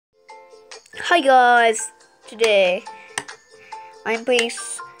Hi guys, today I'm playing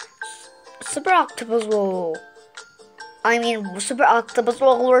Super Octopus Roll. Super Octopus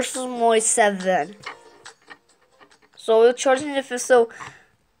Roll versus Moi 7. So we're charging if so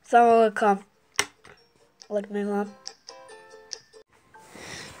someone will come. Like my mom.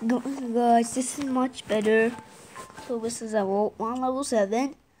 Guys, this is much better. So this is a level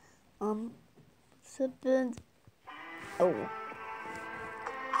 7. 7. Oh.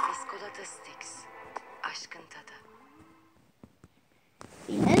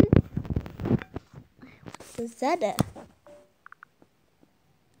 And what's that?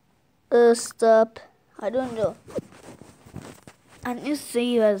 Stop. I don't know. I need to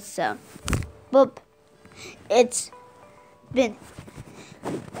see you as sound. Boop. It's been.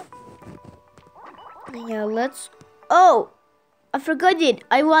 Yeah, let's. Oh, I forgot it.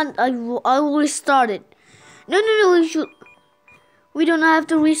 I will restart it. No. We don't have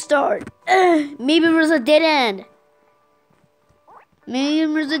to restart. Maybe there's a dead end. Maybe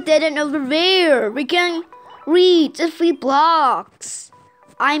there's a dead end over there. We can reach the 3 blocks.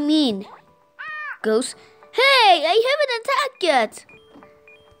 I mean, ghost. Hey, I haven't attacked yet.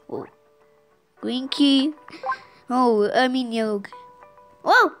 Oh, green key. Oh, I mean yellow.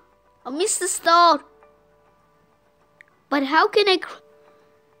 Whoa, I missed the start. But how can I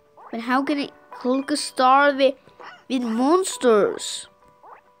click a star with monsters?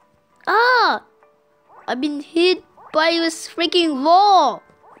 Ah, I've been hit by this freaking wall.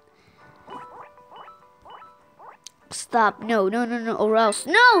 Stop. No, or else.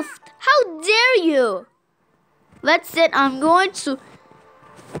 No, how dare you? That's it.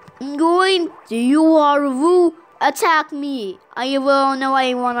 You are who attack me. I will know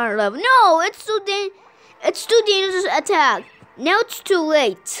I want to love. No, it's too dangerous to attack. Now it's too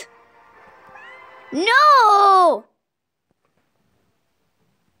late. No!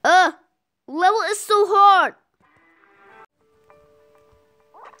 Level is so hard.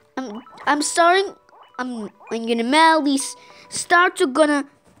 I'm gonna madly start to gonna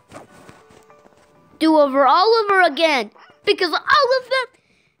do all over again because that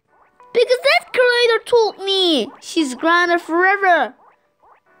creator told me she's grounded forever.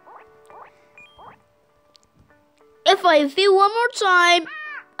 If I fail one more time,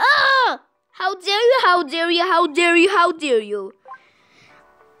 how dare you.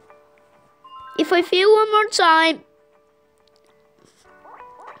 If I fail one more time,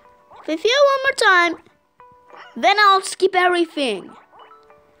 then I'll skip everything.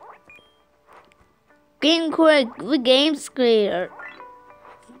 The game's creator.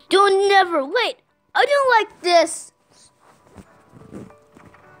 Don't never wait. I don't like this.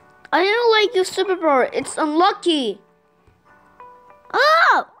 I don't like your superpower. It's unlucky.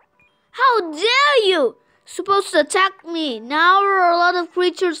 Oh! How dare you! Supposed to attack me. Now a lot of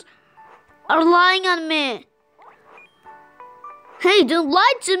creatures are lying on me. Hey, don't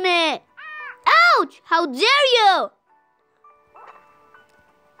lie to me. Ouch! How dare you!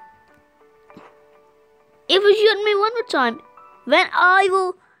 If you shoot me one more time, then I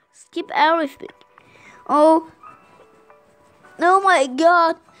will skip everything. Oh my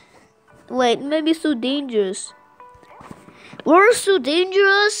god. Wait, maybe it's so dangerous. We're so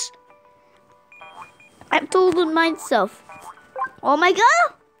dangerous. I've told myself. Oh my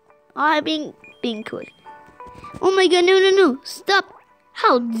god! I'm being quick. Oh my god, no. Stop.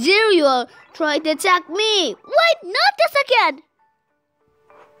 How dare you try to attack me? Wait, not this again.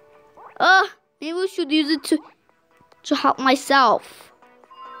 Maybe we should use it to help myself.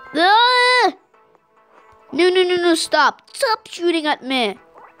 No, stop. Stop shooting at me.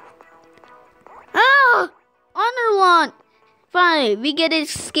 Another one. Finally, we get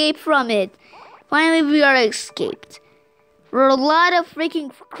escape from it. Finally, we are escaped. There are a lot of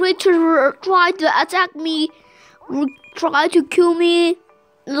freaking creatures who try to attack me, who try to kill me.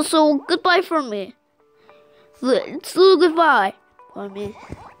 So, goodbye for me. So, goodbye for me.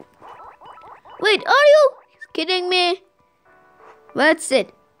 Wait, are you kidding me? That's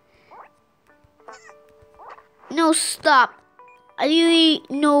it. No, stop. I really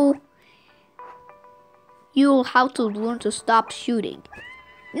know you'll have to learn to stop shooting.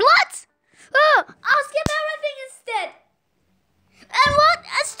 What? I'll skip everything instead. And what?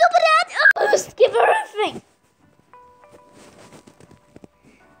 A stupid ad? I'll skip everything.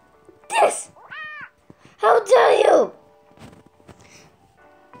 This. How dare you?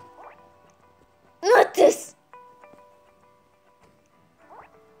 Not this.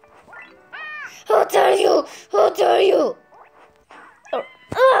 How dare you?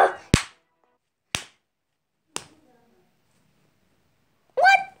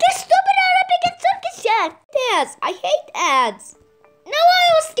 What? This stupid Arabic and Turkish ad. Yes, I hate ads. Now I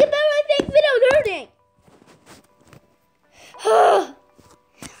will skip everything without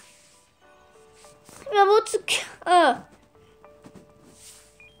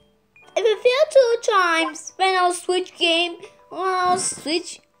switch game. I'll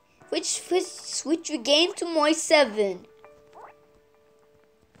switch the game to my 7.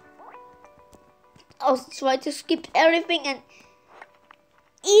 I'll try to skip everything and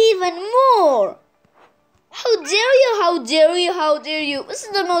even more. How dare you, how dare you, how dare you. This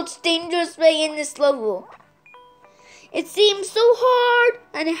is the most dangerous way in this level. It seems so hard.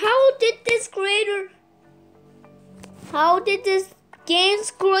 And how did this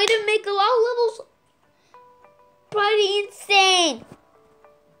game's creator make a lot of levels pretty insane?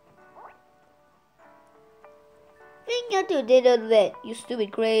 Think you did it, you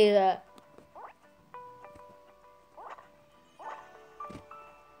stupid creator.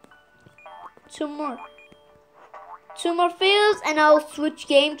 Two more fails and I'll switch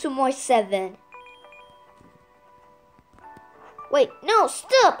game to my 7. Wait, no,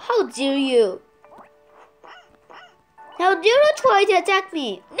 stop! How dare you? How dare you try to attack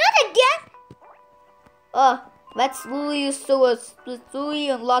me? Not again! That's really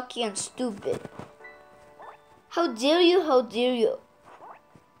unlucky and stupid. How dare you, how dare you?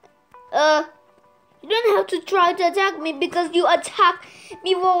 You don't have to try to attack me because you attack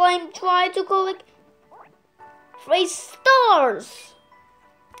me while I'm trying to collect 3 stars.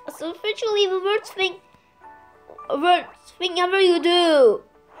 So officially the worst thing ever you do.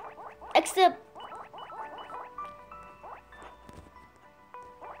 Except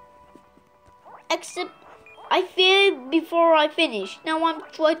I failed before I finished. Now I'm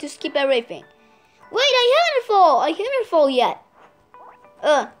trying to skip everything. Wait, I haven't fall yet.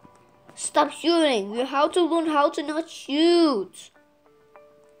 Stop shooting. You have to learn how to not shoot.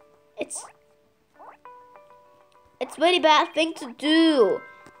 It's very bad thing to do.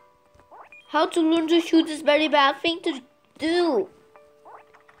 How to learn to shoot is very bad thing to do.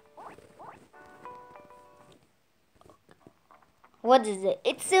 What is it?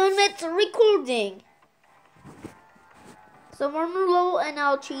 It's 7 minutes recording. So one more level and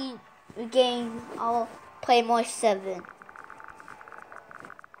I'll change the game. I'll play my 7.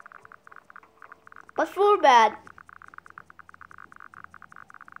 But for bad.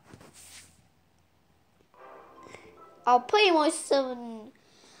 I'll play my 7.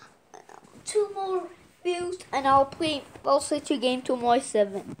 2 more views and I'll switch a game to my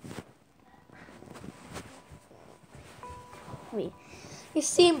 7. Wait. You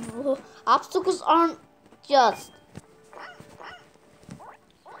see, obstacles aren't just.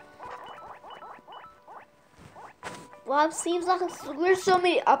 Well, it seems like there's so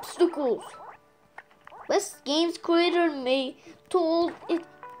many obstacles. This game's creator told it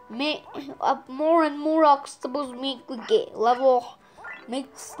more and more obstacles make the level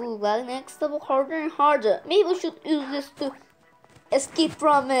makes the next level harder and harder. Maybe we should use this to escape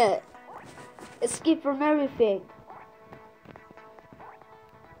from it. Escape from everything.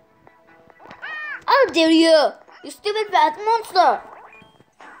 How dare you! You stupid bad monster!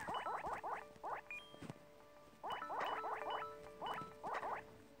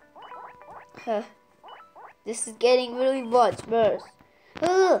 This is getting really much worse.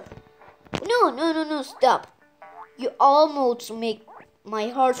 No, stop. You almost make my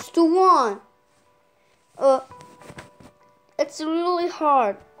heart to 1. It's really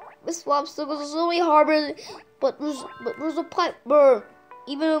hard. This obstacle is really hard, but there's a pipe burn.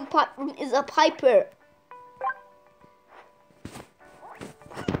 Even a pipe is a piper.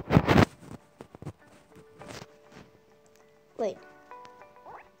 Wait.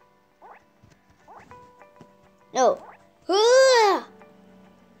 No.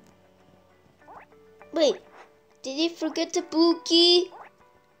 Wait. Did he forget the blue key?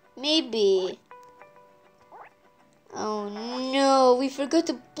 Maybe. Oh no, we forgot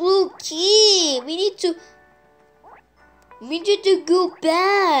the blue key. We need to go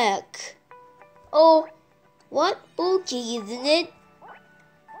back. Oh, what blue key isn't it?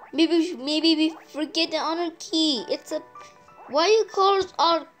 Maybe we forget the other key. It's a. Why you colors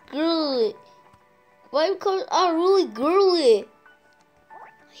are girly? Why you colors are really girly?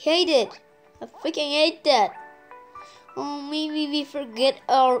 I hate it. I freaking hate that. Oh, maybe we forget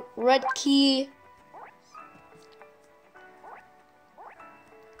our red key.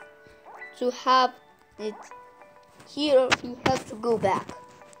 To have it here, you have to go back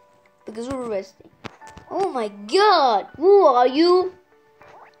because we're resting. Oh my God! Who are you?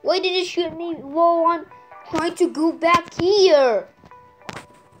 Why did you shoot me while I'm trying to go back here?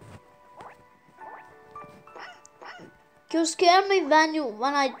 You scare me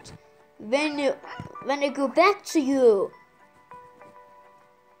when I go back to you.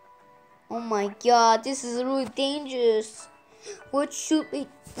 Oh my God! This is really dangerous. What should we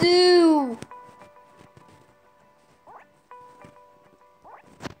do?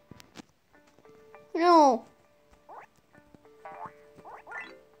 No.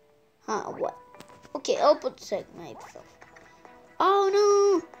 What? Okay, I'll protect myself. Oh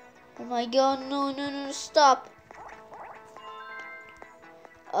no! Oh my god, no, stop.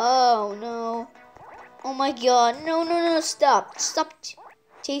 Oh no. Oh my god, no, stop. Stop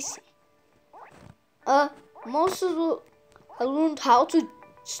chasing. Monsters will have learned how to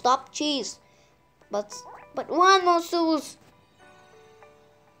stop chase. But one monster will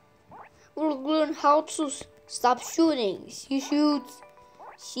learn how to stop shooting. She shoots.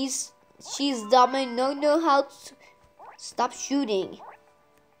 She's dumb and don't know how to stop shooting.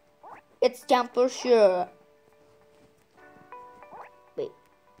 It's jump for sure. Wait.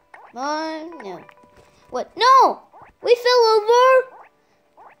 No. What? No! We fell over!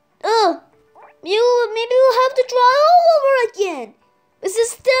 Maybe we'll have to try all over again. This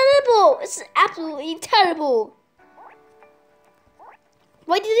is terrible. This is absolutely terrible.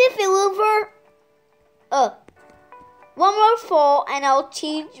 Why did it fall over? One more fall and I'll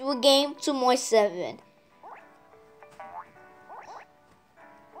change the game to more 7.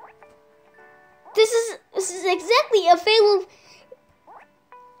 This is exactly a fatal.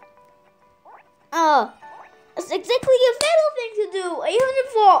 It's exactly a fatal thing to do. I haven't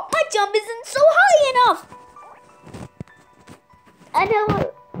fall. My jump isn't so high enough.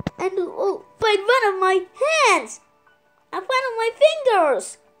 By one of my hands, and one of my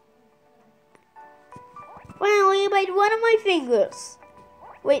fingers. Finally, by one of my fingers.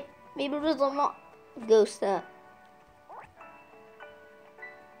 Wait, maybe this will not go stop.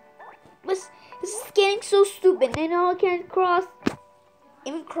 This is getting so stupid. I know I can't cross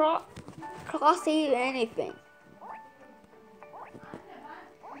anything.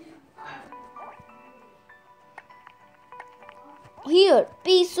 Here,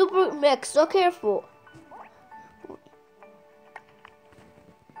 be super extra careful.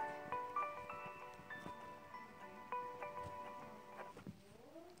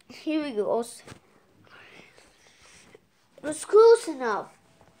 Here we go. It was close enough.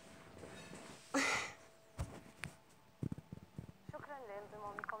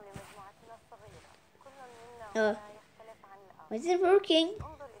 Isn't working?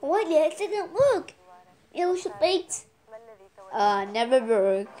 What? It didn't work. It should wait. Never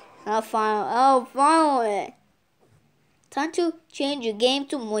work. I'll follow it. Time to change your game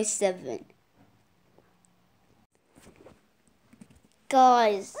to more 7.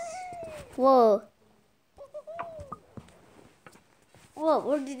 Guys. Whoa,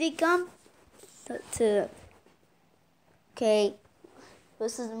 where did they come? Okay.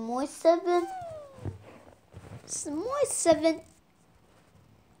 This is more 7. This is more 7.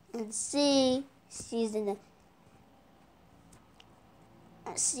 And she's in the.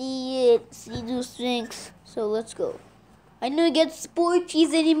 I see those things. So let's go. I don't get spoiled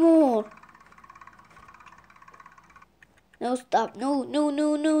cheese anymore. No, stop. No.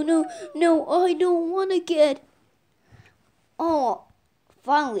 I don't want to get. Oh,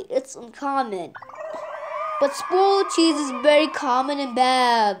 finally, it's uncommon. But spoiled cheese is very common and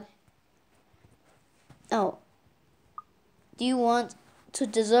bad. Oh. Do you want to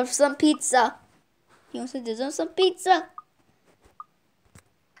deserve some pizza? You want to deserve some pizza?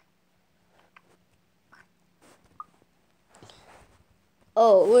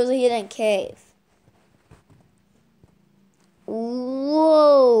 Oh, where's the hidden cave?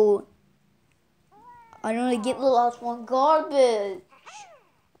 Whoa! I don't want to get the last one garbage.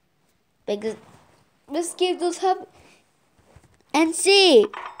 Because this cave does have. And see!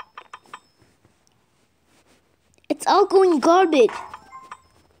 It's all going garbage.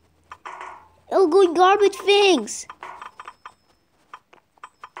 All going garbage things.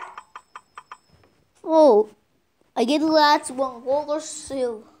 Oh, I get the last one.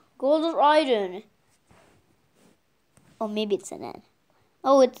 Gold or iron. Oh, maybe it's an N.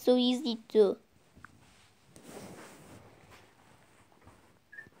 Oh, it's so easy to.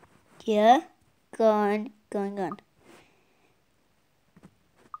 Yeah, gone.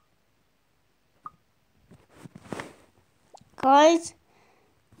 Guys,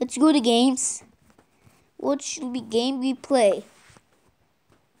 let's go to games. What should be game we play?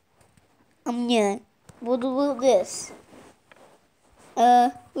 Yeah. What about this?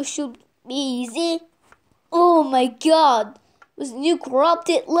 It should be easy. Oh my god! This new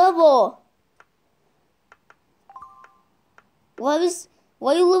corrupted level. Why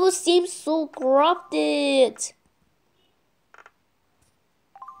level seems so corrupted?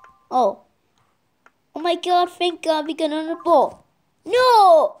 Oh my god, thank god we got another ball.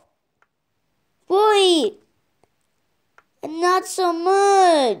 No! Boy! Not so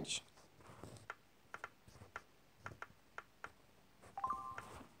much.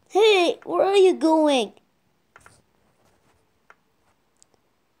 Hey, where are you going?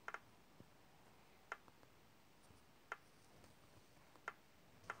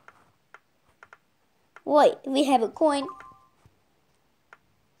 Wait, we have a coin.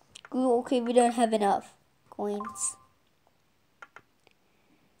 Okay, we don't have enough coins.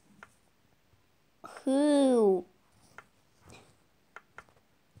 Who?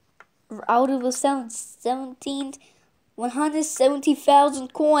 Out of the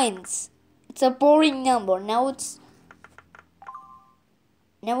 170,000 coins. It's a boring number. No,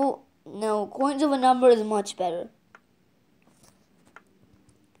 coins of a number is much better.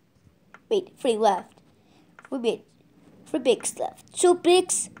 Wait, 3 left. 3 bigs left. 2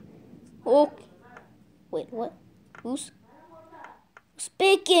 bigs. Okay. Wait, what? Who's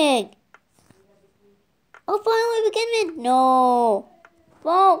speaking? Oh, finally we can win. No.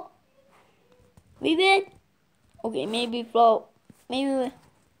 Well, we win. Okay, maybe flow. Maybe we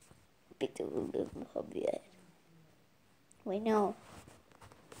picked a little bit of the edge. Wait, no.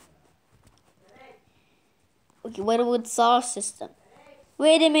 Okay, what about star system?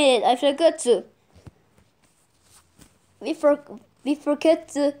 Wait a minute, I forgot to. We forget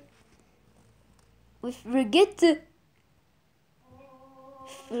the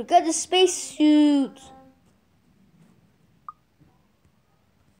spacesuit.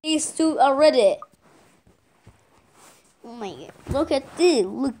 Spacesuit already. Oh my god! Look at this!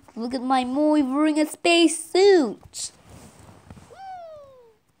 Look at my boy wearing a spacesuit.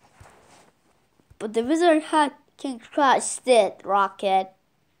 But the wizard hat can crash that rocket.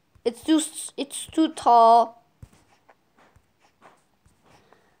 It's too tall.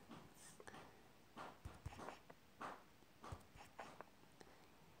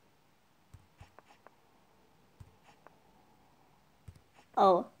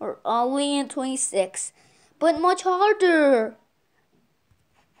 Oh, we're only in 26, but much harder.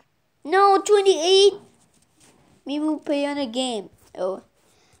 No, 28. Maybe we'll play on a game. Oh,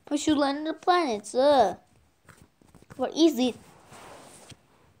 we should land on the planets. Where is it?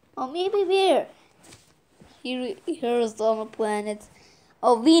 Oh, maybe there. Here's all the planets.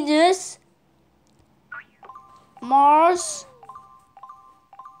 Oh, Venus, Mars.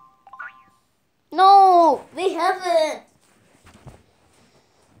 No, they haven't.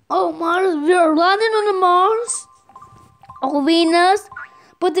 Oh, Mars, we are landing on the Mars. Oh, Venus,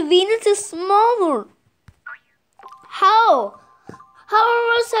 but the Venus is smaller. How? How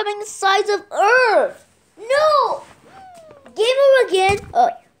are us having the size of Earth? No! Game over again.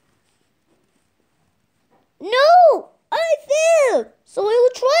 No! I failed! So I will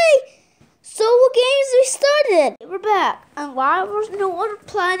try. So what games restarted? We're back. And why was no other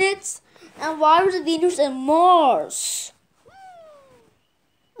planets? And why was Venus and Mars?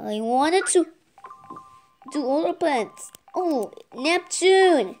 I wanted to do other planets. Oh,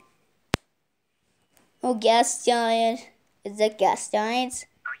 Neptune. Oh, gas giant. Is that gas giants?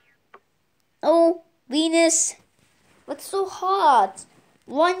 Oh, Venus. What's so hot?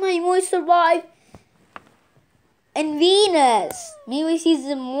 Why might we survive? And Venus. Maybe she's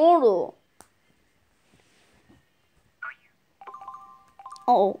immortal.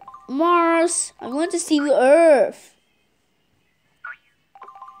 Oh, Mars. I want to see the Earth.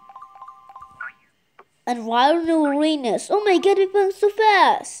 And why no Uranus? Oh my god, we went so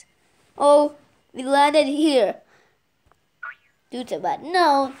fast. Oh, we landed here. Do too bad.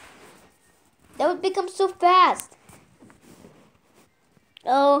 No. That would become so fast.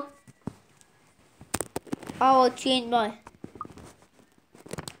 Oh. I'll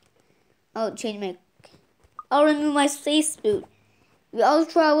remove my spacesuit. I'll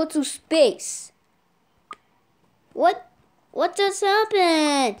travel to space. What just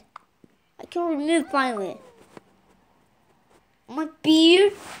happened? I can remove finally. My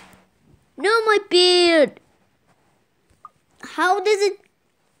beard? No, my beard. How does it?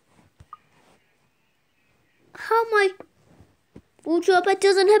 How my Ultra Pet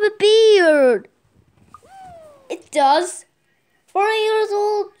doesn't have a beard? It does. 40 years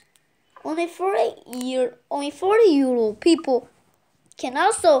old. Only 40-year-old people can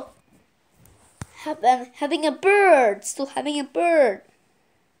also having a bird. Still having a bird.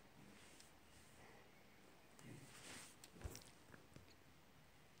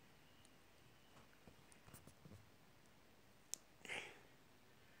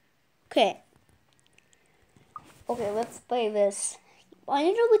 Okay, let's play this. I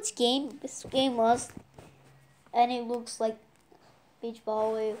don't know which game this game was, and it looks like beach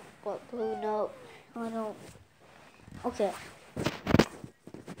volley, but who knows? I don't. Okay.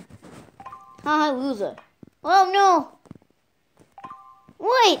 Haha, loser. Oh no!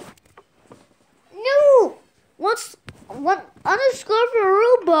 Wait! No! One underscore for a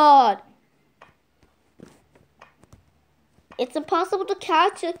robot? It's impossible to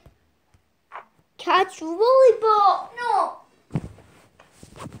catch volleyball. No.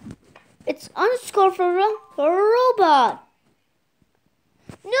 It's underscore for a robot.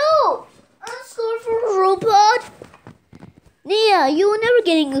 No! Underscore for a robot? Nia, you were never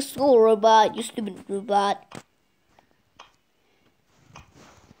getting a score robot, you stupid robot.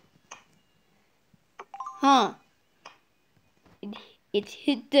 Huh. It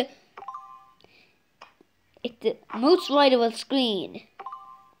hit the most right of the screen.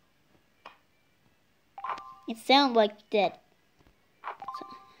 It sounds like that. So,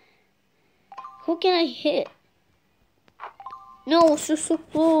 who can I hit? No, it's so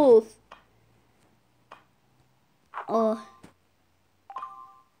close. Oh.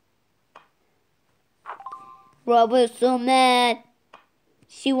 Robert's so mad.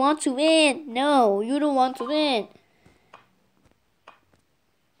 She wants to win. No, you don't want to win.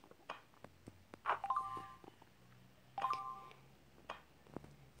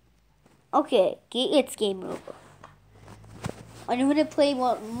 Okay, it's game over. I want to play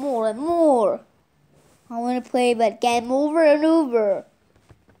more and more. I want to play that game over and over.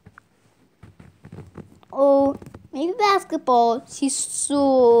 Oh, maybe basketball. She's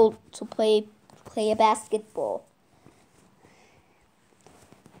so to play a basketball.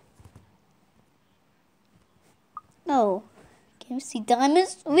 No. Can you see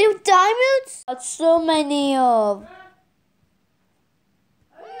diamonds? We have diamonds? Got so many of.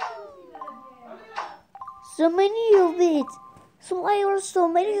 So many of it. So why are so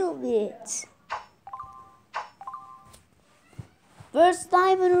many of it? First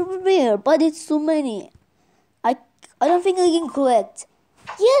diamond over there, but it's so many. I don't think I can collect.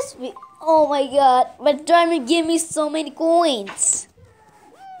 Yes, oh my god, but diamond gave me so many coins.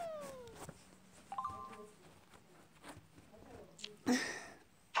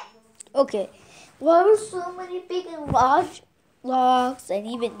 Okay, why are so many big and large logs, and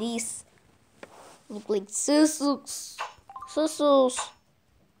even these look like scissors.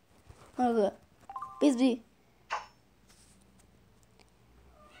 Okay, busy.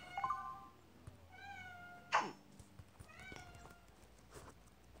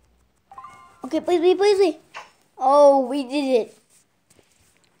 Okay, please. Oh, we did it.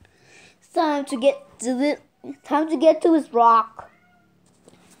 It's time to get to this rock.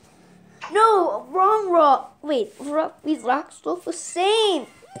 No, wrong rock. Wait, these rocks look the same.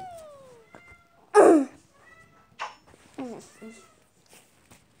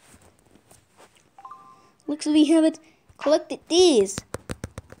 Looks like we haven't collected these.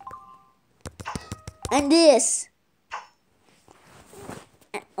 And this.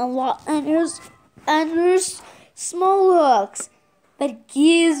 A lot, and there's small rocks that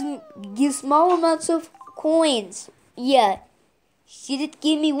gives small amounts of coins. Yeah, she did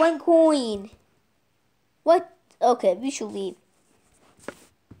give me 1 coin. What? Okay, we should leave.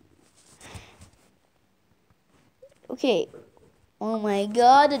 Okay. Oh my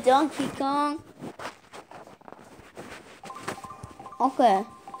god, the Donkey Kong. Okay.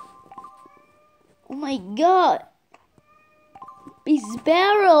 Oh my god. These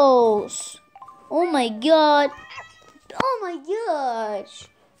barrels! Oh my god! Oh my gosh!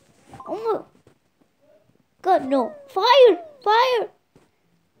 Oh my god, no! Fire!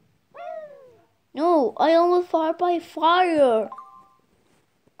 No, I almost fired by fire!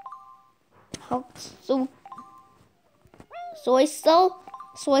 How so I saw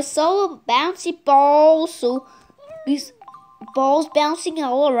a bouncy ball, so these balls bouncing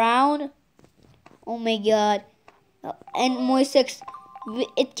all around. Oh my god. And more sex,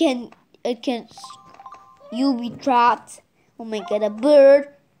 it can, you'll be trapped. Oh my god, a bird.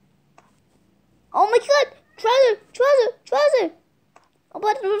 Oh my god, treasure. Oh,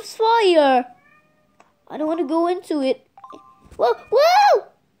 but there's fire. I don't want to go into it. Whoa!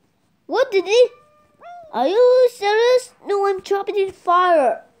 What did it? Are you serious? No, I'm trapped in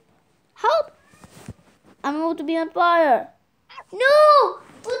fire. Help! I'm about to be on fire. No!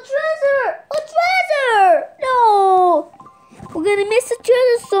 A treasure! No! We're gonna miss the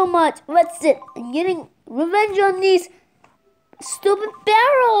treasure so much. That's it. I'm getting revenge on these stupid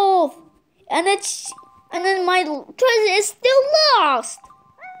barrels. And then my treasure is still lost.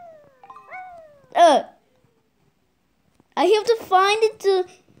 I have to find it to.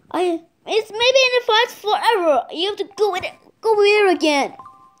 It's maybe in the fight forever. You have to go here again.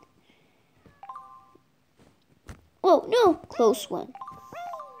 Oh no, close one.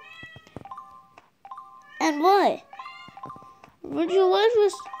 And why?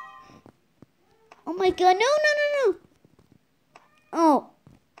 Was? Oh my god, no.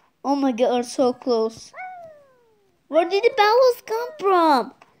 Oh my god, so close. Where did the barrels come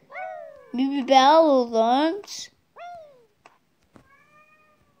from? Maybe barrel alarms?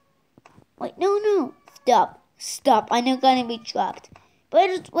 Wait, no. Stop. I'm not gonna be trapped. Wait,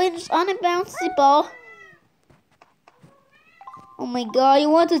 it's on a bouncy ball. Oh my god, you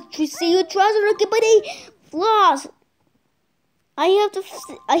want to see your treasure again, but they lost. I have to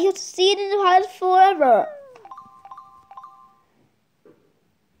see it in the house forever.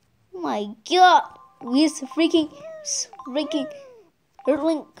 Oh my god, these freaking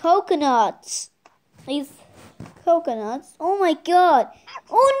hurtling coconuts. These coconuts. Oh my god.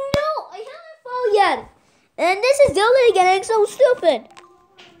 Oh no, I haven't fall yet. And this is really getting so stupid.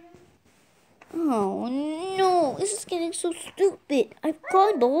 Oh no, this is getting so stupid. I've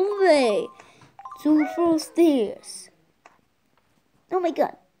climbed all the way to the first stairs. Oh my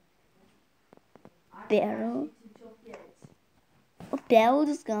god. Barrel? A barrel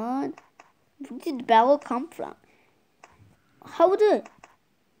is gone? Where did the barrel come from? How did?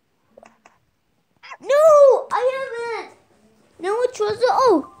 No, I haven't. No treasure.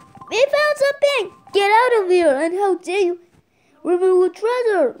 Oh, we found something. Get out of here! And how dare you remove a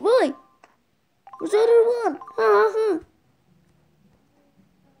treasure? Really? Where's the other one?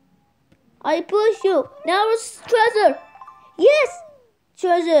 I push you. Now it's treasure. Yes,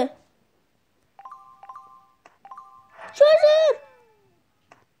 treasure. Treasure.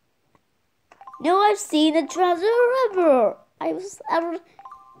 No, I've seen a treasure ever. I've ever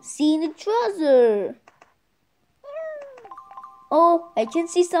seen a treasure. Oh, I can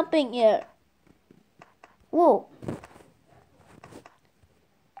see something here. Whoa.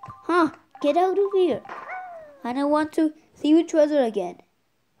 Huh, get out of here. I don't want to see your treasure again.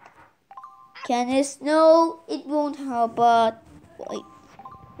 Can this? No, it won't help, but wait.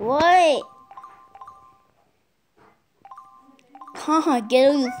 Haha, get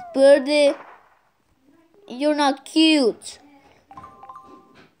out of this birdie. You're not cute.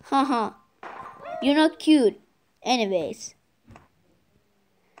 Haha, you're not cute. Anyways.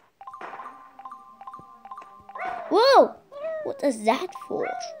 Whoa! What is that for?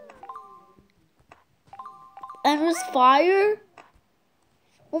 And there's fire?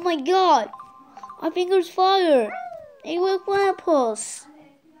 Oh my god! I think there's fire! Hey, look, Octopus!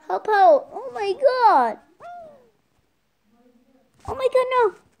 Help out! Oh my god! Oh my god,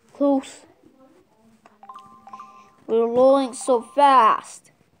 no! Close. We're rolling so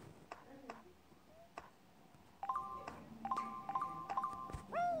fast.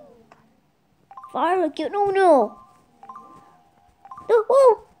 Fire again! Oh no!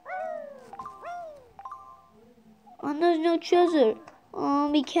 Oh! Oh, there's no treasure.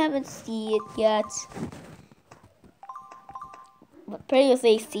 We can't see it yet. But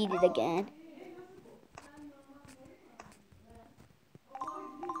previously seen it again.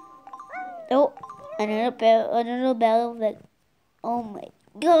 Oh, another bell that. Oh my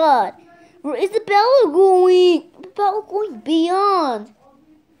god! Where is the bell going? The bell going beyond.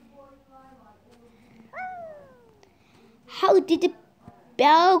 How did the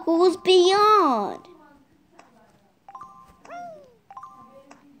bell goes beyond?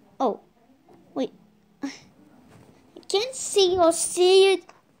 Oh, wait. I can't see or see it.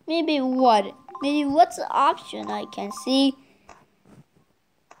 Maybe what? Maybe what's the option I can see?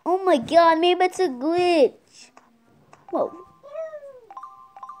 Oh my god, maybe it's a glitch. Whoa.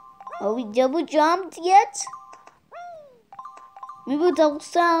 Are we double jumped yet? Maybe double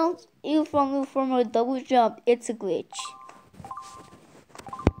sounds. Even from a double jump, it's a glitch.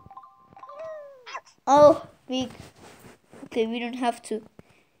 Oh, we don't have to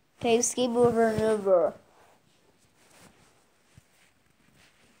play this game over and over.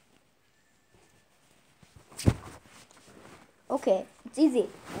 Okay, it's easy.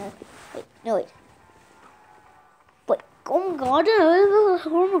 Wait, no wait. But oh my god,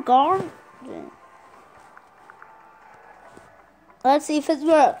 let's see if it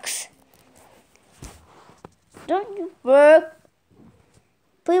works. Don't you work?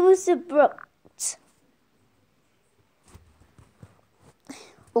 Play with the works.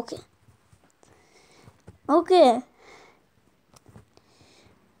 Okay. Okay.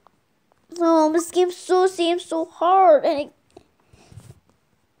 No, this game seems so hard, and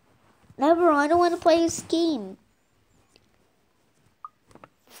I don't want to play this game.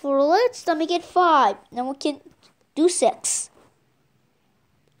 Let me get 5. Then we can do 6.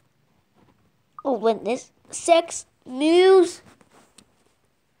 Oh, when this 6 moves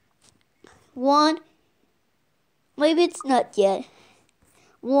 1. Maybe it's not yet.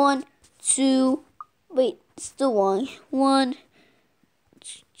 1, 2. Wait, it's the 1. 1,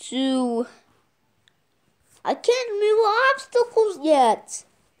 2. I can't move obstacles yet.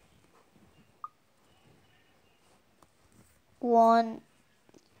 1.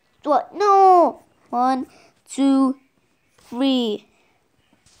 What? No. 1, 2, 3,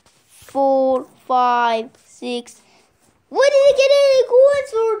 4, 5, 6, Why did I get any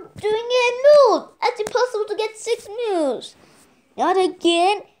coins for doing a move? It's impossible to get 6 moves. Not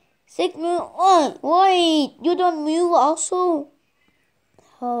again. 6 moves. Oh, wait, you don't move also?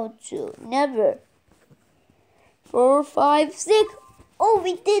 How to? Never. 4, 5, 6. Oh,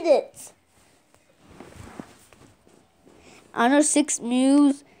 we did it. Another 6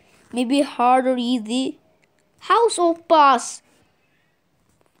 moves. Maybe hard or easy. House Octopus.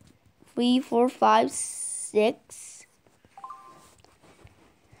 3, 4, 5, 6.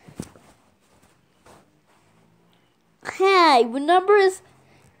 Hey, what number is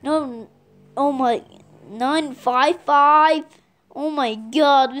no? Oh my, 955. Oh my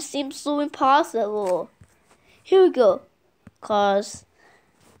God, this seems so impossible. Here we go, cause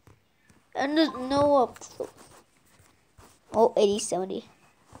and there's no up. Oh, 80, 70.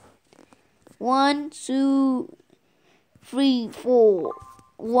 1, 2, 3, 4,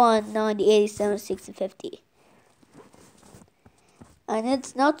 1, 90, 80, 70, 60, 50. And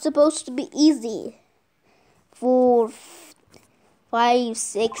it's not supposed to be easy. 4, 5,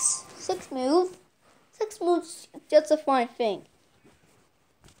 6. 6 moves. 6 moves, that's a fine thing.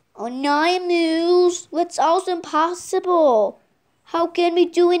 Oh, 9 moves. That's also impossible. How can we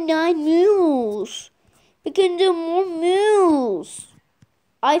do in 9 moves? We can do more moves.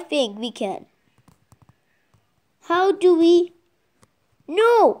 I think we can. How do we?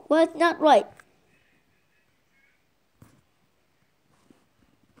 No, that's not right.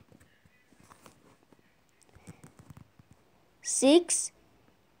 6,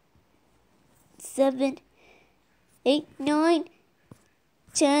 7, 8, 9,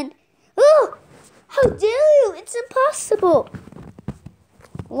 10. Oh, how dare you? It's impossible.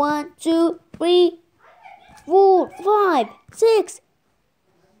 1, 2, 3, 4, 5, 6,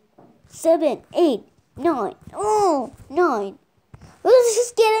 7, 8, 9. Oh, 9. This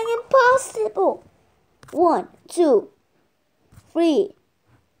is getting impossible. 1, 2, 3,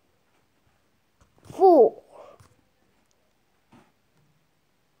 4,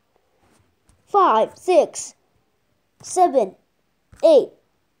 5, 6, 7, 8,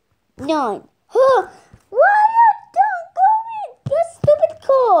 9. Huh? Why are you going? This stupid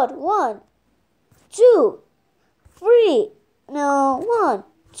card. 1, 2, 3. No, 1,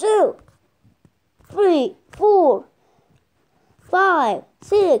 2, 3, 4, 5,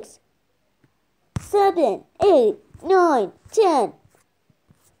 6, 7, 8, 9, 10.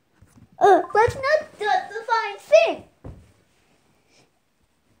 That's not the fine thing.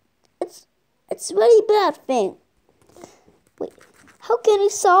 It's a very bad thing. Wait, how can we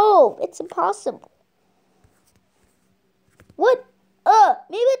solve? It's impossible. What?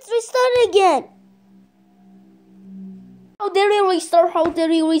 Maybe it's restarted again. How dare you restart? How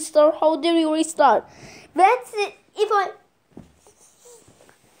dare you restart? How dare you restart? That's it.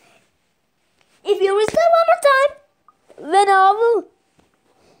 If you restart one more time,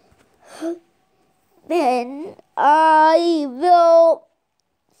 then I will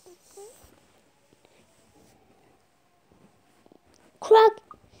crack,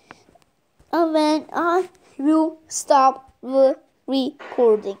 and then I will stop the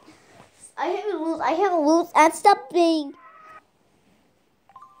recording. I have a lose and stop playing.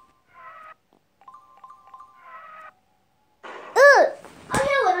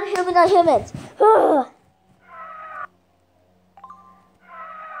 I haven't. Stop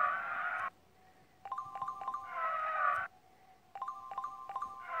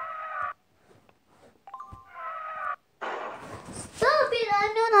it!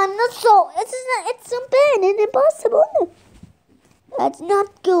 I'm not so. It's so bad and impossible. That's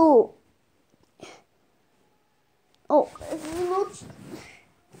not good. Oh,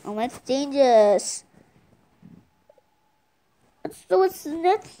 that's dangerous. So it's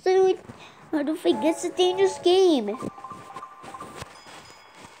next to it. I don't think it's a dangerous game.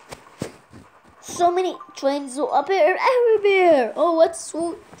 So many trains go up here everywhere. Oh, what's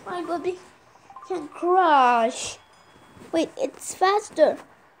so trying to be can crash. Wait, it's faster.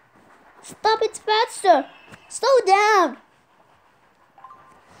 Stop, it's faster. Slow down.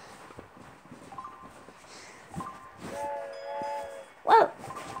 Whoa.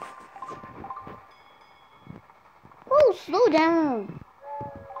 Whoa, slow down.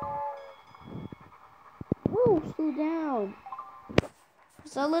 Whoa, slow down.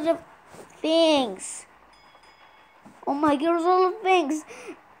 There's a lot of things. Oh my God, there's a lot of things.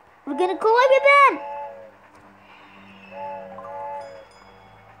 We're gonna collide with them.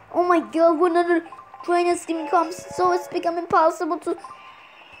 Oh my God, when another train is steam comes, so it's becoming impossible to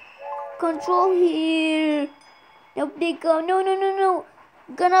control here. Nope, they go. No.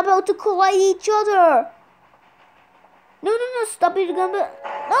 Gonna about to collide each other. No, stop it, gonna.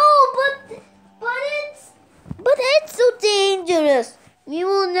 No, but But it's so dangerous. We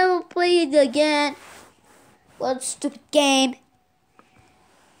will never play it again. What a stupid game.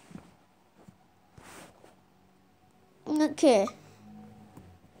 Okay.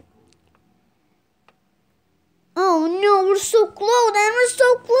 Oh no, we're so close, and we're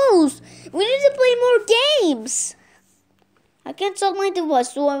so close. We need to play more games. I can't stop my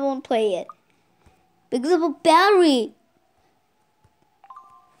device, so I won't play it. Because of a battery.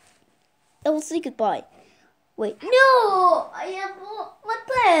 I will say goodbye. Wait, no! I have my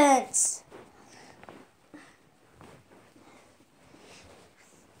plants.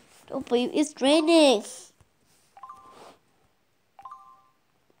 Don't play, it's raining.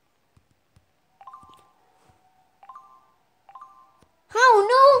 Oh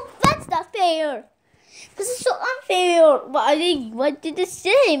no, that's not fair. This is so unfair. What did it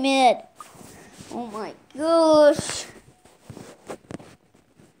say, man? Oh my gosh.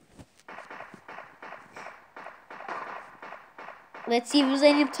 Let's see if there's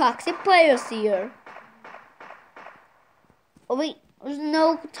any toxic players here. Oh wait, there's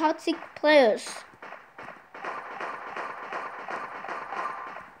no toxic players.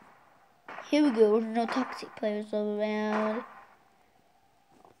 Here we go, there's no toxic players around.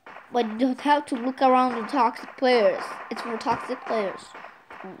 But you don't have to look around the toxic players. It's for toxic players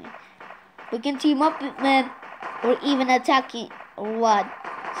only. We can team up with them or even attacking or what.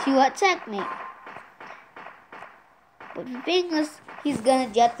 She will attack me. But the thing is, he's gonna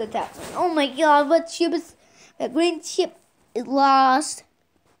jet attack me. Oh my god, what ship is... The green ship is lost.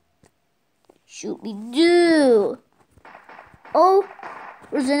 What should we do? Oh,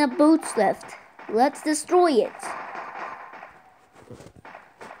 there's enough boats left. Let's destroy it.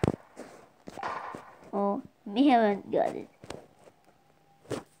 Oh, we haven't got it.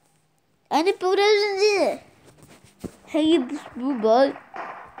 And the boat isn't there. Hey, you bug.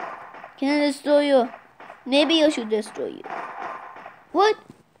 Can I destroy you? Maybe I should destroy you. What?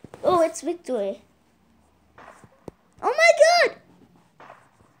 Oh, it's victory. Oh my god!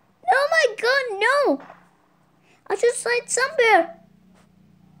 Oh my god, no! I just saw it somewhere.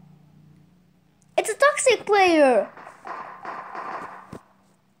 It's a toxic player.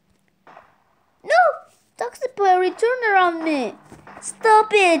 No! Toxic player, return around me.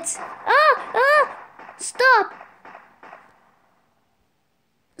 Stop it! Stop!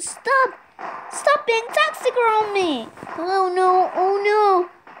 Stop! Stop being toxic around me! Oh no, oh no!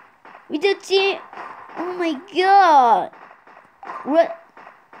 We did see... Oh my god!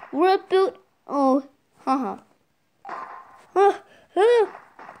 Red boot... Oh, haha.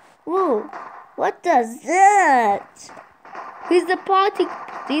 Whoa, what does that? Who's the party?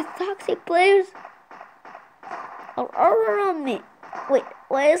 These toxic players are all around me. Wait,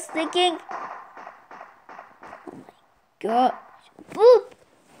 what is thinking? Oh my god. Boop!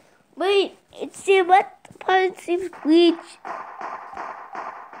 Wait, it's the what part seems glitch.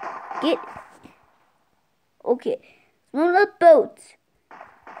 Get okay. No, not boat.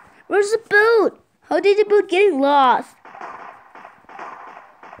 Where's the boat? How did the boat get lost?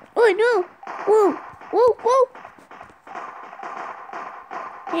 Oh no! Whoa! Whoa! Whoa!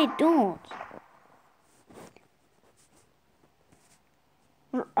 Hey, don't.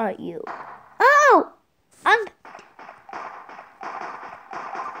 Where are you? Oh!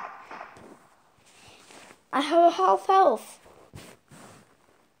 I have a half health.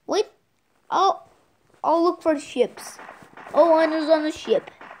 Wait. I'll look for the ships. Oh, I was on a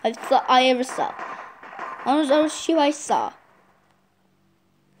ship. I ever saw. I was on a ship I saw.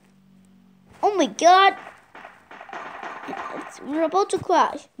 Oh my god. We're about to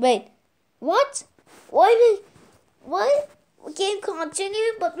crash. Wait. What? Why? Game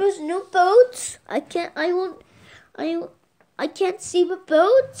continue, but there's no boats. I can't see the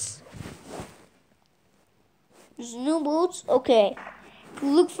boats. There's no boats? Okay.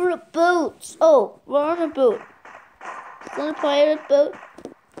 Look for the boats. Oh, we're on a boat. It's on a pirate boat.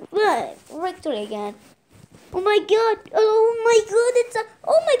 Right, victory again. Oh my god. Oh my god,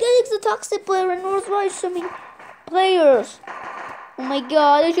 it's a toxic player and there's why so many players. Oh my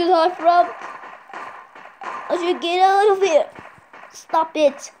god, I should have run. I should get out of here. Stop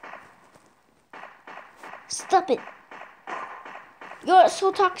it. Stop it. You're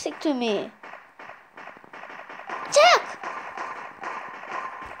so toxic to me. Jack!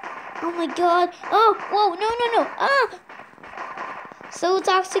 Oh my god. Oh, whoa, no. So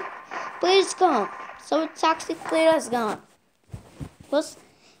toxic player's gone. So toxic player is gone. Plus,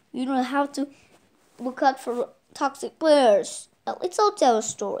 you don't have to look out for toxic players. Let's all tell a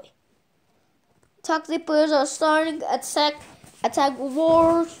story. Toxic players are starting to attack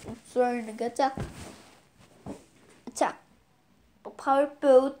wars, starting to attack power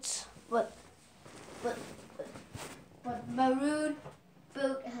boats, but But maroon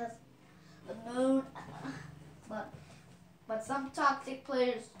boat has a moon. But some toxic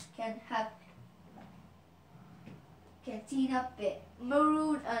players can team up with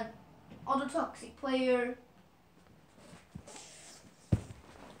maroon and other toxic player.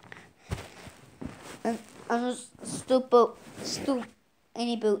 And there's still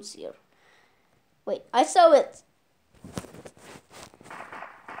any boats here. Wait, I saw it.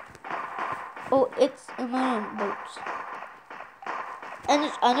 Oh, it's a maroon boat. And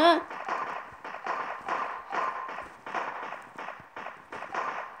there's another.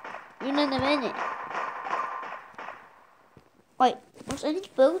 In a minute. Wait, where's any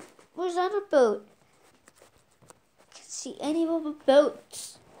boat? Where's other boat? I can't see any other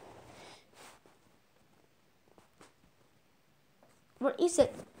boats. Where is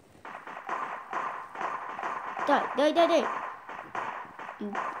it? Die.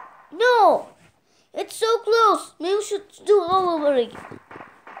 No! It's so close! Maybe we should do it all over again.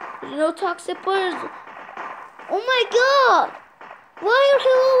 There's no toxic players. Oh my god! Why are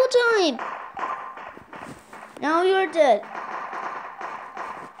you all the time? Now you're dead.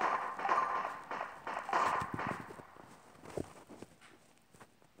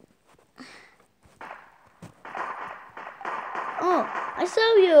 Oh, I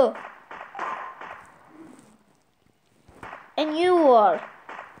saw you. And you are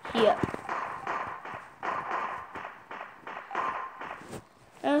here.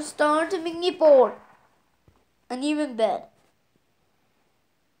 And it's starting to make me bored. And even bad.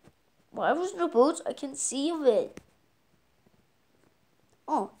 Why was no boats? I can see it.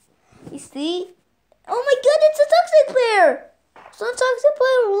 Oh, you see? Oh my god, it's a toxic player! It's not a toxic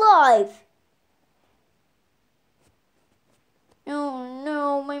player alive.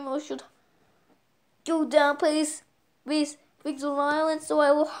 No, my mouse should go down, please. Please, Victor Island, so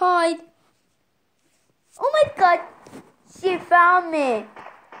I will hide. Oh my god, she found me.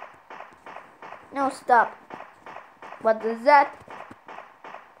 No, stop. What does that?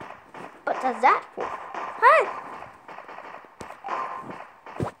 What does that for? Hi.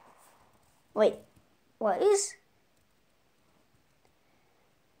 Wait, what is?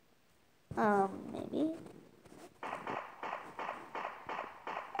 Maybe.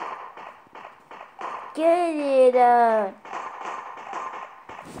 Get it out.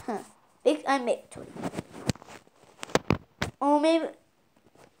 Big and victory. Oh, maybe.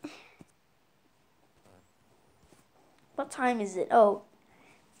 What time is it? Oh,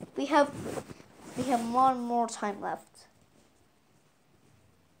 we have one more time left.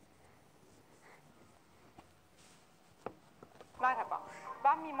 Merhaba,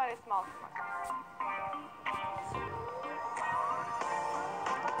 ben Mimar Esma Altınok.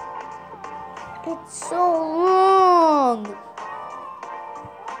 It's so long.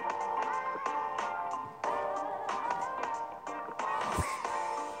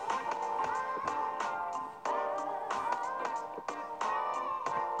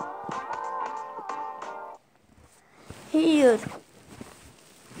 Here.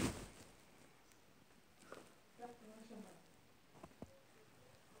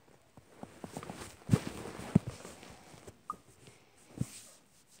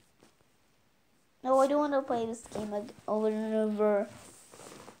 No, I don't want to play this game over and over.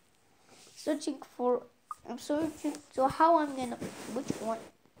 I'm searching. So how I'm gonna? Which one?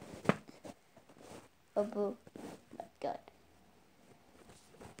 Oh my god!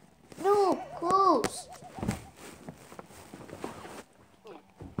 No, close.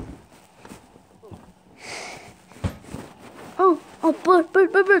 Oh, bird.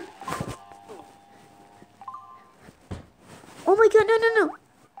 Oh my god, no.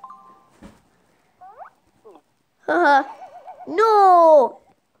 No!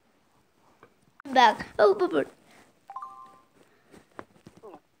 I'm back. Oh, bird.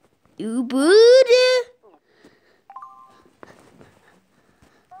 You bird.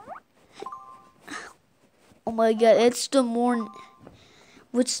 Oh my god, it's the morning.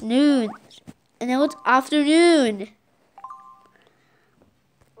 It's noon. And now it's afternoon.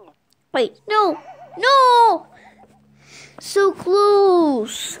 Wait, no! So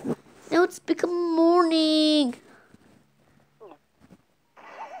close. Now it's become morning.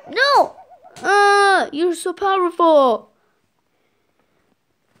 No! You're so powerful.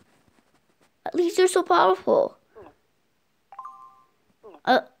 At least you're so powerful.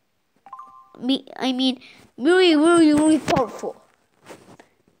 I mean, really powerful.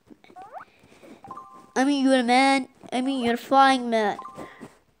 I mean, you're a man. I mean, you're a flying man.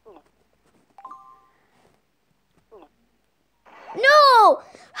 No!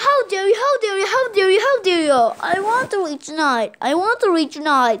 How dare you? I want to reach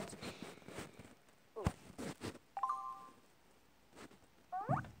night.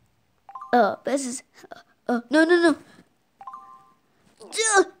 This is. No, no, no.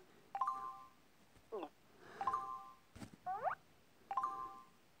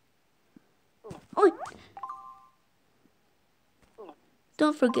 Oh,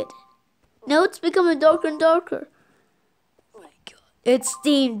 don't forget. Now it's becoming darker and darker. Oh my god. It's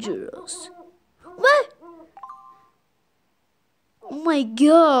dangerous. What? Oh my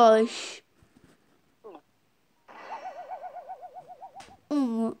gosh.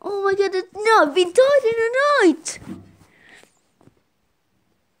 Oh my god, it's not been dark in the night.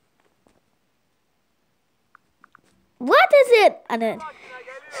 What is it? And then,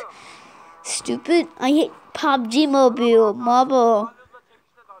 stupid. I hate PUBG Mobile.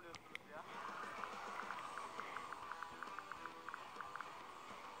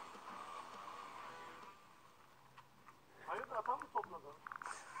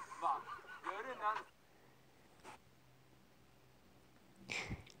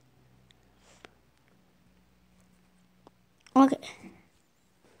 Okay.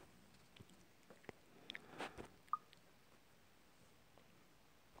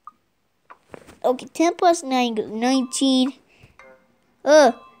 Okay, 10 plus 9 goes 19.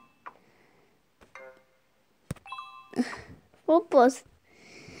 4 plus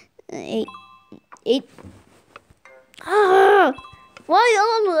 8. 8. Why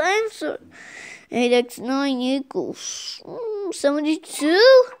all the answer? 8x9 equals 72.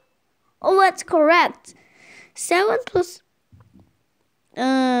 Oh, that's correct. 7 plus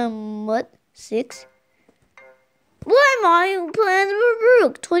what? 6. Why am I playing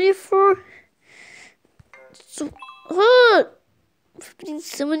Rook? 24. So,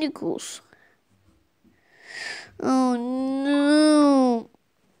 57 equals. Oh no.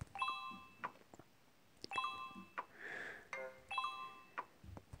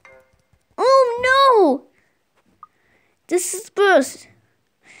 Oh no! This is burst.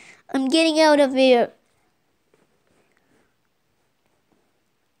 I'm getting out of here.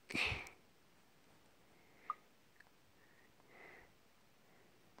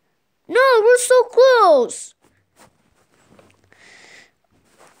 No, we're so close.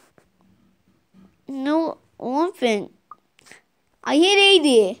 No, one thing. I hit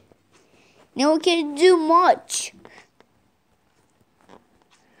 80. Now we can't do much.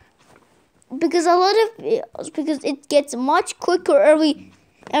 Because because it gets much quicker every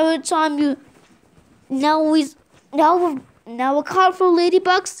time you now a colorful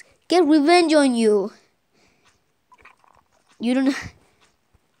ladybugs get revenge on you. You don't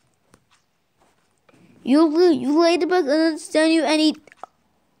you ladybug understand you and eat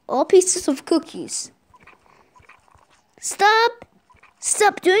all pieces of cookies. Stop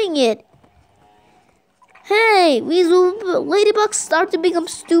doing it. Hey, these ladybugs start to become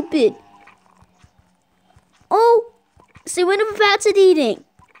stupid. Oh, see when the fats at eating.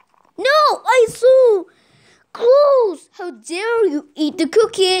 No, I saw close. How dare you eat the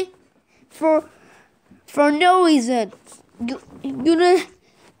cookie for no reason?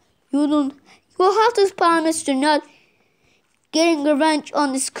 You'll have to promise to not getting revenge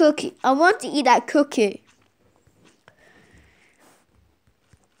on this cookie. I want to eat that cookie.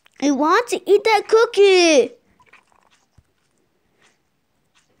 I want to eat that cookie.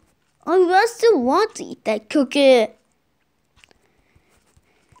 I still want to eat that cookie.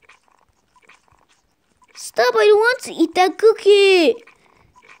 Stop, I don't want to eat that cookie.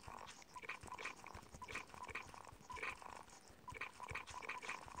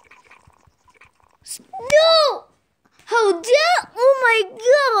 No! How dare? Oh my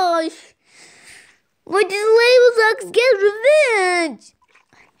gosh! Why did the label get revenge?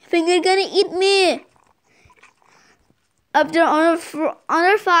 I think they're gonna eat me. After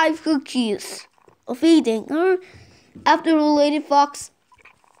another 5 cookies of eating, or after the lady fox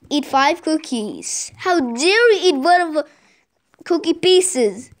eat 5 cookies. How dare you eat one of the cookie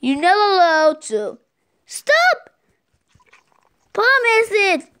pieces? You're not allowed to. Stop! Promise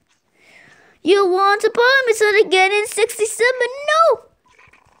it. You want to promise it again in 67? No!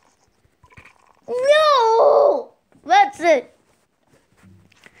 No! That's it.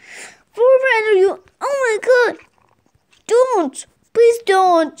 For you. Oh my god. Don't. Please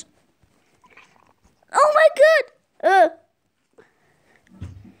don't. Oh my god.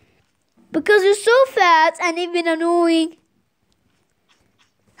 Because you're so fat and even annoying.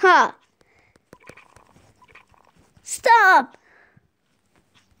 Ha. Stop.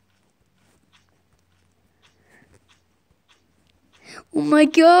 Oh my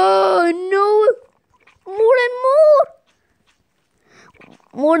god, no! More and more!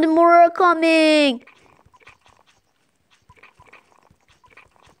 More and more are coming!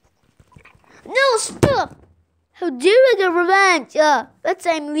 No, stop! How dare I get revenge? That's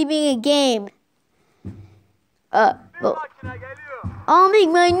I'm leaving a game. Well, I'll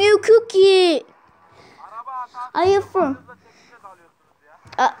make my new cookie. I have for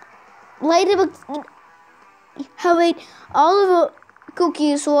later, have ate all of the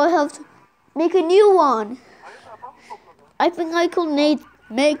cookies, so I have to make a new one. I think I could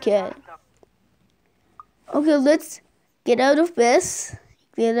make it. Okay, let's get out of this,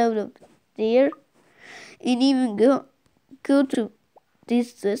 get out of there, and even go to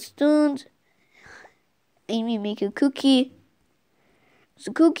these stones. And we make a cookie. It's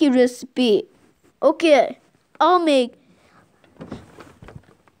a cookie recipe. Okay, I'll make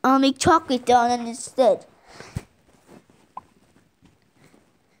chocolate donut instead.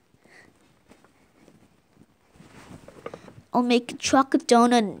 I'll make a chocolate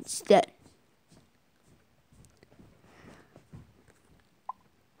donut instead.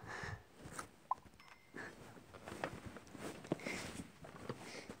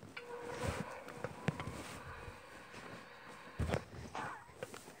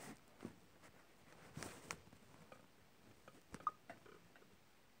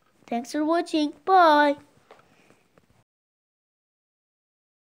 Thanks for watching. Bye.